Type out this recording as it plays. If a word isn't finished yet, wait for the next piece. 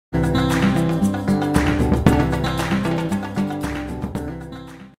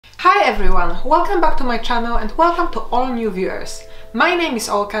Hi everyone, welcome back to my channel and welcome to all new viewers. My name is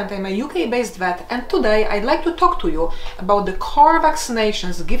Olka and I'm a UK-based vet, and today I'd like to talk to you about the core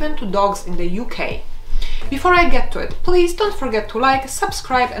vaccinations given to dogs in the UK. Before I get to it, please don't forget to like,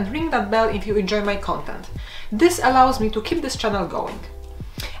 subscribe and ring that bell if you enjoy my content. This allows me to keep this channel going.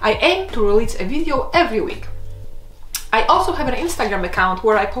 I aim to release a video every week. I also have an Instagram account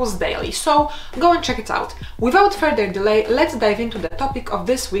where I post daily, so go and check it out. Without further delay, let's dive into the topic of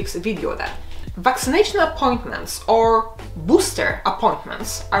this week's video then. Vaccination appointments or booster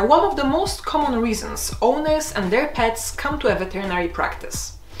appointments are one of the most common reasons owners and their pets come to a veterinary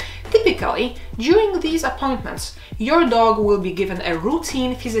practice. Typically, during these appointments, your dog will be given a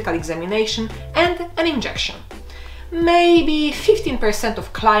routine physical examination and an injection. Maybe 15%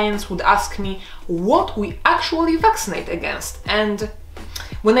 of clients would ask me what we actually vaccinate against, and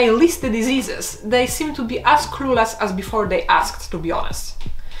when I list the diseases, they seem to be as clueless as before they asked, to be honest.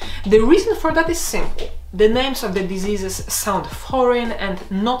 The reason for that is simple. The names of the diseases sound foreign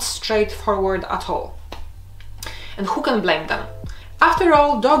and not straightforward at all. And who can blame them? After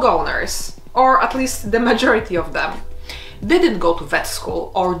all, dog owners, or at least the majority of them, didn't go to vet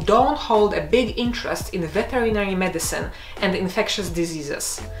school or don't hold a big interest in veterinary medicine and infectious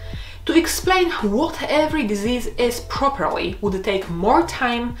diseases. To explain what every disease is properly would take more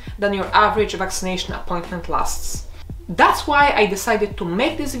time than your average vaccination appointment lasts. That's why I decided to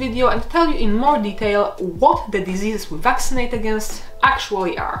make this video and tell you in more detail what the diseases we vaccinate against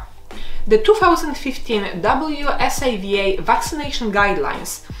actually are. The 2015 WSAVA vaccination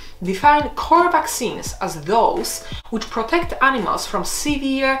guidelines define core vaccines as those which protect animals from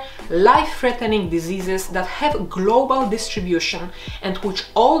severe, life-threatening diseases that have global distribution and which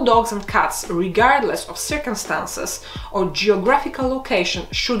all dogs and cats, regardless of circumstances or geographical location,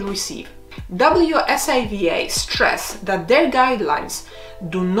 should receive. WSAVA stress that their guidelines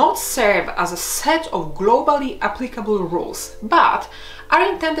do not serve as a set of globally applicable rules, but are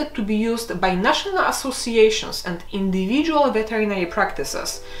intended to be used by national associations and individual veterinary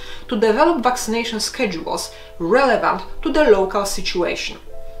practices to develop vaccination schedules relevant to the local situation.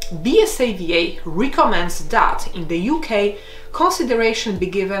 BSAVA recommends that in the UK, consideration be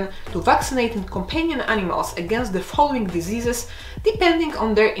given to vaccinating companion animals against the following diseases depending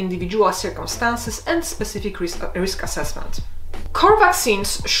on their individual circumstances and specific risk assessment. Core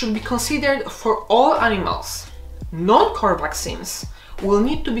vaccines should be considered for all animals. Non-core vaccines will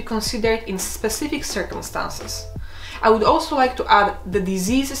need to be considered in specific circumstances. I would also like to add the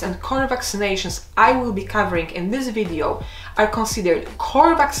diseases and core vaccinations I will be covering in this video are considered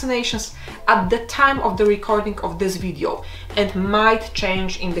core vaccinations at the time of the recording of this video and might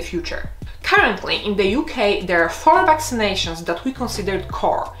change in the future. Currently, in the UK, there are 4 vaccinations that we considered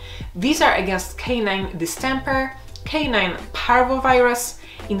core. These are against canine distemper, canine parvovirus,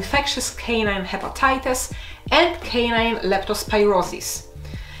 infectious canine hepatitis, and canine leptospirosis.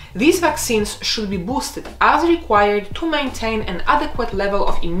 These vaccines should be boosted as required to maintain an adequate level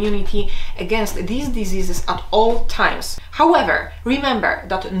of immunity against these diseases at all times. However, remember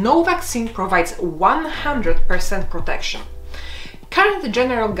that no vaccine provides 100% protection. Current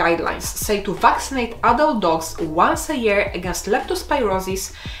general guidelines say to vaccinate adult dogs once a year against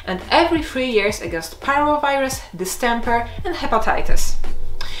leptospirosis and every 3 years against parvovirus, distemper and hepatitis.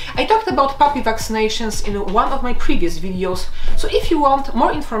 I talked about puppy vaccinations in one of my previous videos, so if you want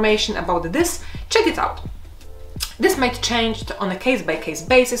more information about this, check it out. This might change on a case-by-case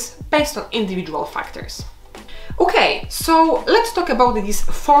basis based on individual factors. Okay, so let's talk about these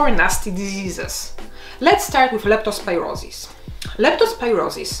 4 nasty diseases. Let's start with leptospirosis.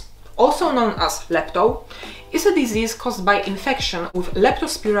 Leptospirosis, also known as lepto, is a disease caused by infection with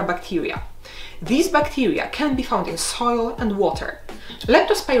leptospira bacteria. These bacteria can be found in soil and water.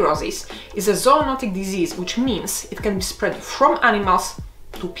 Leptospirosis is a zoonotic disease, which means it can be spread from animals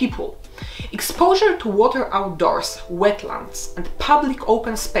to people. Exposure to water outdoors, wetlands, and public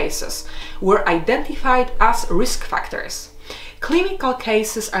open spaces were identified as risk factors. Clinical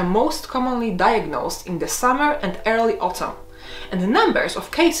cases are most commonly diagnosed in the summer and early autumn, and the numbers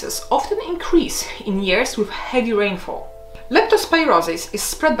of cases often increase in years with heavy rainfall. Leptospirosis is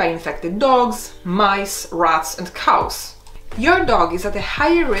spread by infected dogs, mice, rats, and cows. Your dog is at a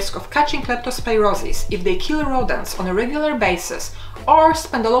higher risk of catching leptospirosis if they kill rodents on a regular basis or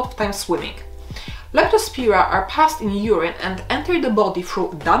spend a lot of time swimming. Leptospira are passed in urine and enter the body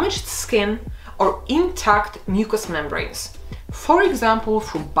through damaged skin or intact mucous membranes, for example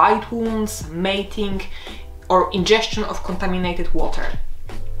through bite wounds, mating, or ingestion of contaminated water.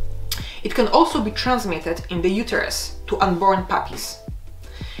 It can also be transmitted in the uterus to unborn puppies.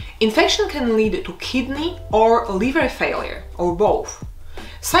 Infection can lead to kidney or liver failure, or both.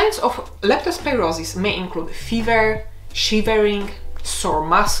 Signs of leptospirosis may include fever, shivering, sore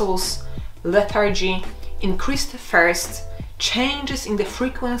muscles, lethargy, increased thirst, changes in the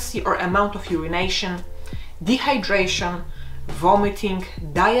frequency or amount of urination, dehydration, vomiting,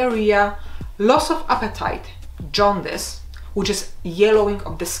 diarrhea, loss of appetite, jaundice, which is yellowing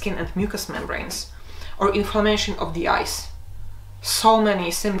of the skin and mucous membranes, or inflammation of the eyes. So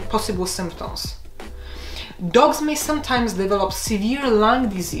many possible symptoms. Dogs may sometimes develop severe lung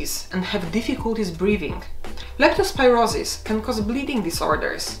disease and have difficulties breathing. Leptospirosis can cause bleeding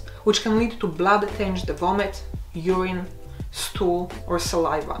disorders, which can lead to blood-tinged vomit, urine, stool, or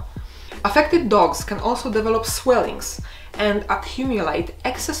saliva. Affected dogs can also develop swellings and accumulate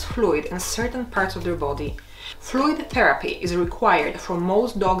excess fluid in certain parts of their body. Fluid therapy is required for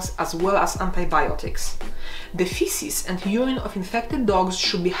most dogs as well as antibiotics. The feces and urine of infected dogs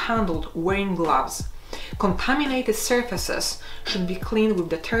should be handled wearing gloves. Contaminated surfaces should be cleaned with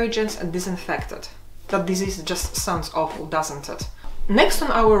detergents and disinfected. That disease just sounds awful, doesn't it? Next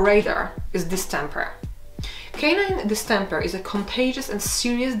on our radar is distemper. Canine distemper is a contagious and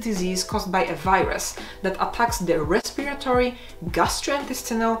serious disease caused by a virus that attacks the respiratory,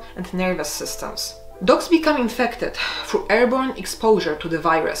 gastrointestinal, and nervous systems. Dogs become infected through airborne exposure to the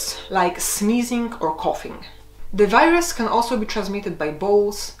virus, like sneezing or coughing. The virus can also be transmitted by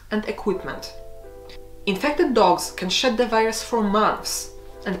bowls and equipment. Infected dogs can shed the virus for months,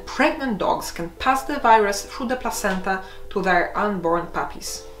 and pregnant dogs can pass the virus through the placenta to their unborn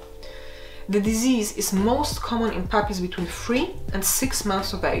puppies. The disease is most common in puppies between 3 and 6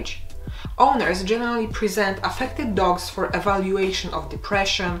 months of age. Owners generally present affected dogs for evaluation of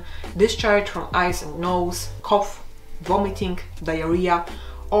depression, discharge from eyes and nose, cough, vomiting, diarrhea,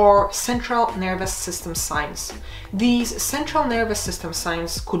 or central nervous system signs. These central nervous system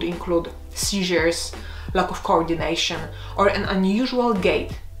signs could include seizures, lack of coordination, or an unusual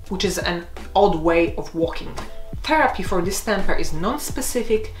gait, which is an odd way of walking. Therapy for distemper is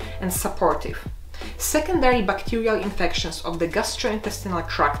non-specific and supportive. Secondary bacterial infections of the gastrointestinal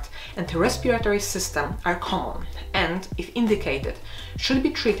tract and respiratory system are common and, if indicated, should be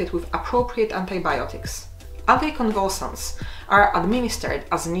treated with appropriate antibiotics. Anticonvulsants are administered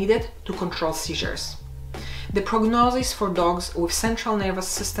as needed to control seizures. The prognosis for dogs with central nervous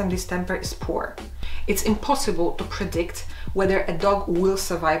system distemper is poor. It's impossible to predict whether a dog will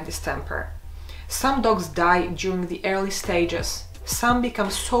survive distemper. Some dogs die during the early stages. Some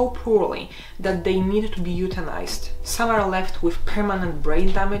become so poorly that they need to be euthanized. Some are left with permanent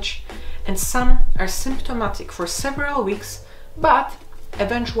brain damage, and some are symptomatic for several weeks but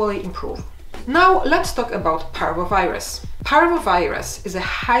eventually improve. Now let's talk about parvovirus. Parvovirus is a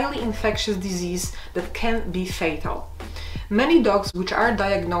highly infectious disease that can be fatal. Many dogs which are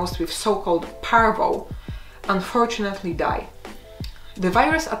diagnosed with so-called parvo unfortunately die. The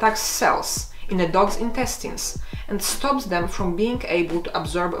virus attacks cells in a dog's intestines and stops them from being able to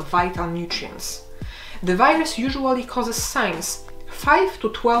absorb vital nutrients. The virus usually causes signs 5 to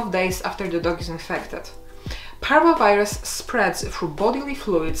 12 days after the dog is infected. Parvovirus spreads through bodily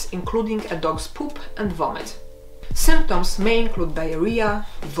fluids, including a dog's poop and vomit. Symptoms may include diarrhea,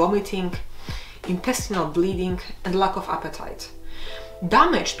 vomiting, intestinal bleeding, and lack of appetite.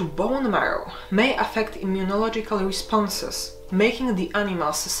 Damage to bone marrow may affect immunological responses, making the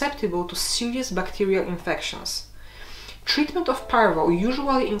animal susceptible to serious bacterial infections. Treatment of parvo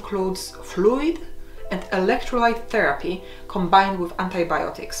usually includes fluid and electrolyte therapy combined with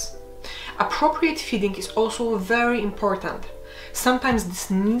antibiotics. Appropriate feeding is also very important. Sometimes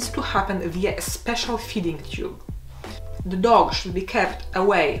this needs to happen via a special feeding tube. The dog should be kept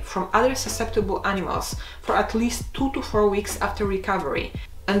away from other susceptible animals for at least 2 to 4 weeks after recovery,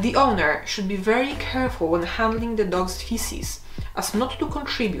 and the owner should be very careful when handling the dog's feces, as not to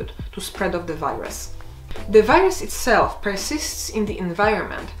contribute to spread of the virus. The virus itself persists in the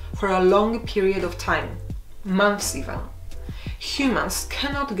environment for a long period of time, months even. Humans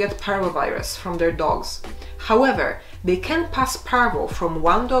cannot get parvovirus from their dogs. However, they can pass parvo from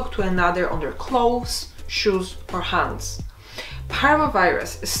one dog to another on their clothes, shoes or hands.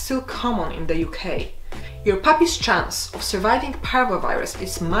 Parvovirus is still common in the UK. Your puppy's chance of surviving parvovirus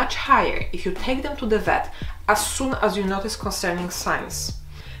is much higher if you take them to the vet as soon as you notice concerning signs.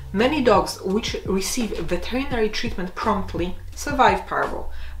 Many dogs which receive veterinary treatment promptly survive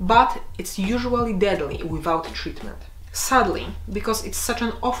parvo, but it's usually deadly without treatment. Sadly, because it's such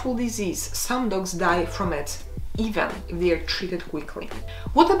an awful disease, some dogs die from it, even if they are treated quickly.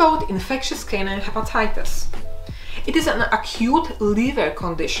 What about infectious canine hepatitis? It is an acute liver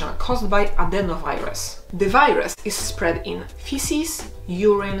condition caused by adenovirus. The virus is spread in feces,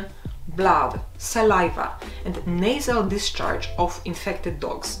 urine, blood, saliva, and nasal discharge of infected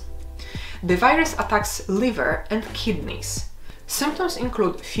dogs. The virus attacks liver and kidneys. Symptoms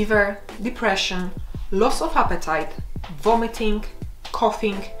include fever, depression, loss of appetite, vomiting,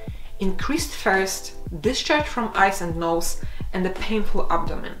 coughing, increased thirst, discharge from eyes and nose, and a painful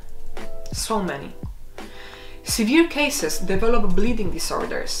abdomen. So many. Severe cases develop bleeding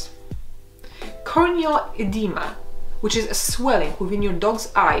disorders. Corneal edema, which is a swelling within your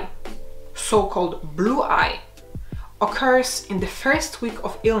dog's eye, so-called blue eye, occurs in the first week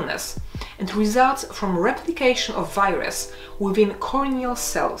of illness and results from replication of virus within corneal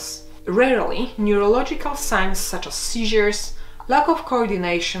cells. Rarely, neurological signs such as seizures, lack of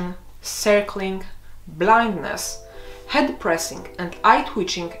coordination, circling, blindness, head pressing, and eye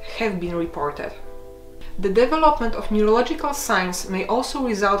twitching have been reported. The development of neurological signs may also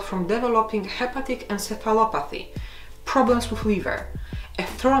result from developing hepatic encephalopathy, problems with liver, a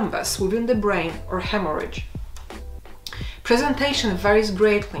thrombus within the brain, or hemorrhage. Presentation varies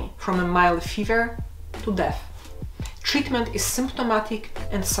greatly from a mild fever to death. Treatment is symptomatic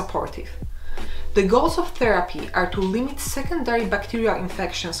and supportive. The goals of therapy are to limit secondary bacterial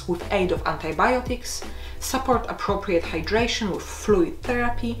infections with aid of antibiotics, support appropriate hydration with fluid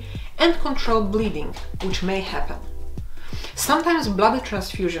therapy, and control bleeding, which may happen. Sometimes blood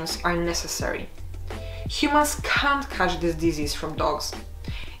transfusions are necessary. Humans can't catch this disease from dogs.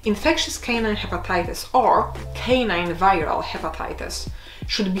 Infectious canine hepatitis, or canine viral hepatitis,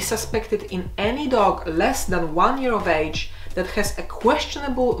 should be suspected in any dog less than 1 year of age that has a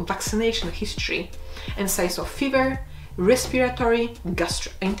questionable vaccination history and signs of fever, respiratory,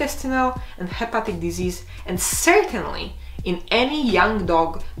 gastrointestinal, and hepatic disease, and certainly in any young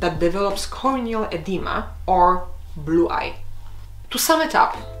dog that develops corneal edema or blue eye. To sum it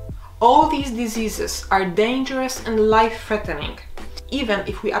up, all these diseases are dangerous and life-threatening. Even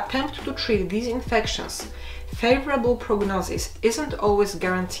if we attempt to treat these infections, favorable prognosis isn't always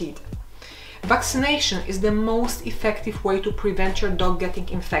guaranteed. Vaccination is the most effective way to prevent your dog getting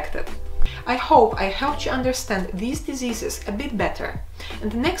infected. I hope I helped you understand these diseases a bit better,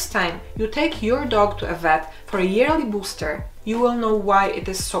 and next time you take your dog to a vet for a yearly booster, you will know why it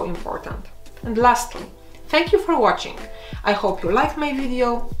is so important. And lastly, thank you for watching. I hope you liked my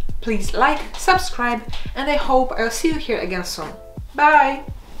video. Please like, subscribe, and I hope I'll see you here again soon. Bye!